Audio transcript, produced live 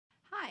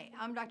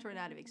I'm Dr.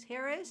 Renata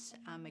Wix-Harris.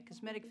 I'm a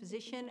cosmetic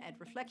physician at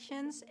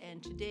Reflections,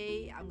 and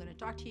today I'm going to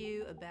talk to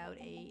you about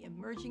an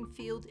emerging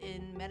field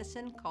in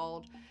medicine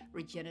called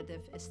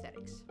regenerative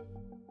aesthetics.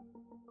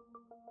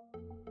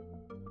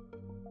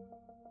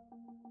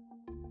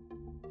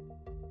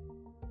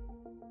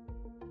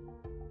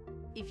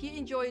 If you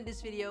enjoyed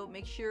this video,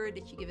 make sure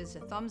that you give us a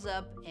thumbs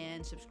up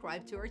and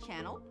subscribe to our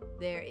channel.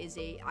 There is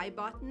a I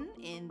button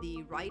in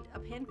the right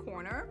up-hand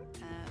corner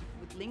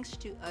with links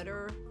to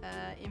other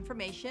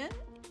information.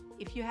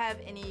 If you have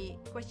any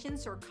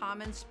questions or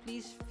comments,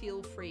 please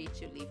feel free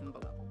to leave them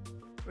below.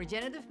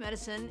 Regenerative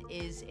medicine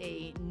is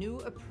a new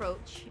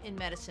approach in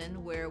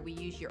medicine where we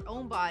use your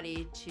own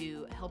body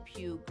to help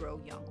you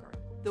grow younger.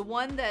 The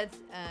one that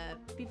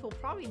people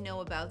probably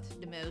know about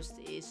the most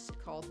is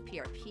called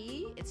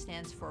PRP. It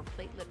stands for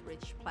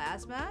platelet-rich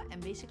plasma,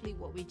 and basically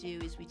what we do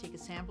is we take a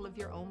sample of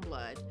your own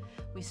blood,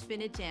 we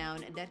spin it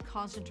down, and that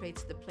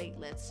concentrates the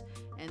platelets,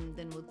 and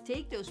then we'll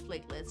take those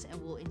platelets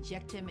and we'll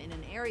inject them in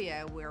an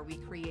area where we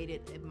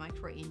created a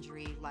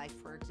micro-injury, like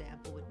for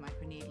example with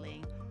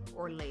microneedling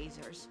or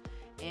lasers.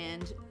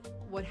 And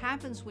what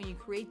happens when you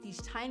create these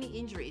tiny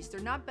injuries, they're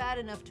not bad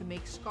enough to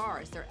make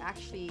scars. They're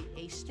actually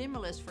a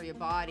stimulus for your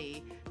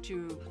body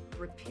to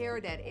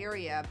repair that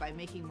area by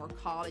making more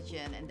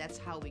collagen, and that's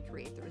how we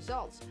create the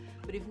results.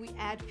 But if we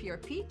add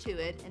PRP to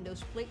it and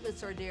those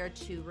platelets are there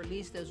to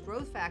release those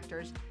growth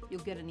factors,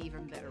 you'll get an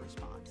even better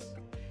response.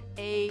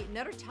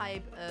 Another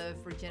type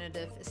of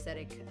regenerative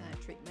aesthetic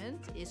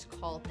treatment is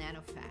called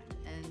Nanofat.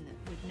 And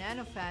with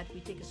Nanofat,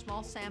 we take a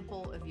small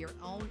sample of your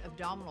own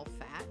abdominal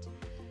fat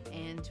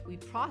and we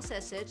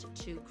process it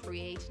to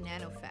create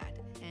nanofat.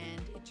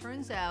 And it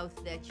turns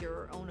out that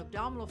your own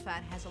abdominal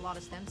fat has a lot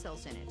of stem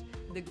cells in it.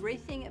 The great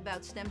thing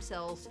about stem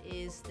cells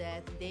is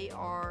that they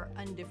are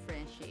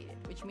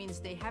undifferentiated, which means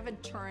they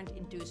haven't turned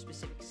into a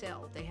specific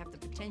cell. They have the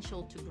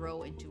potential to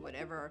grow into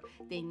whatever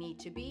they need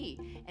to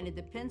be. And it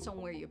depends on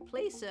where you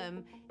place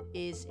them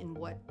is in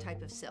what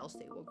type of cells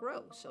they will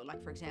grow. So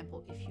like for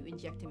example, if you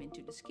inject them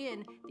into the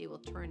skin, they will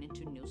turn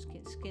into new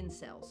skin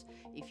cells.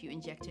 If you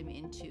inject them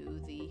into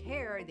the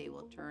hair, they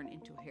will turn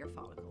into hair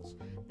follicles.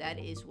 That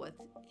is what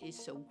is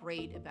so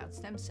great about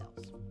stem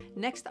cells.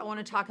 Next, I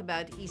want to talk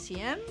about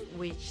ECM,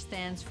 which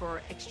stands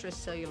for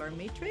extracellular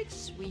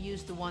matrix. We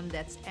use the one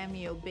that's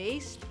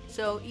amnio-based.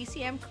 So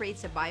ECM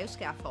creates a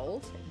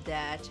bioscaffold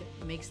that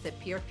makes the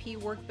PRP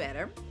work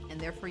better, and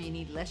therefore you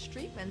need less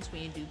treatments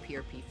when you do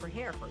PRP for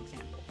hair, for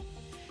example.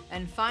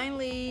 And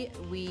finally,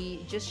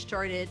 we just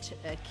started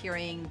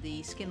carrying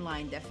the skin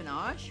line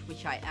definage,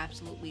 which I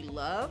absolutely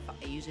love.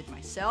 I use it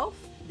myself.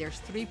 There's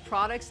 3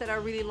 products that I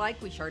really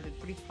like, which are the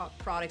 3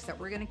 products that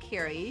we're gonna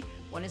carry.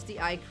 One is the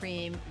eye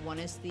cream, one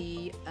is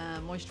the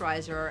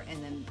moisturizer,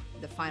 and then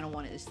the final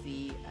one is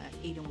the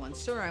 8-in-1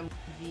 serum.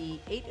 The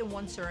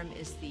 8-in-1 serum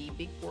is the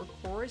big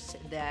workhorse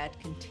that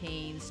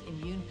contains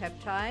immune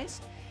peptides,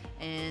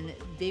 and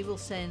they will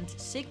send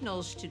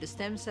signals to the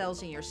stem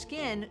cells in your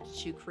skin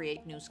to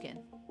create new skin.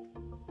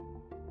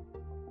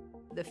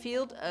 The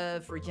field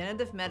of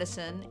regenerative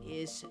medicine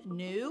is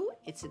new,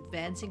 it's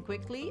advancing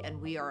quickly,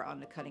 and we are on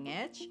the cutting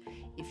edge.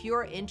 If you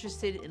are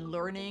interested in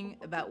learning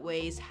about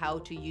ways how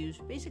to use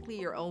basically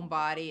your own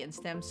body and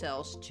stem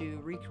cells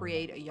to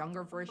recreate a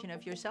younger version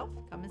of yourself,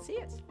 come and see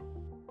us.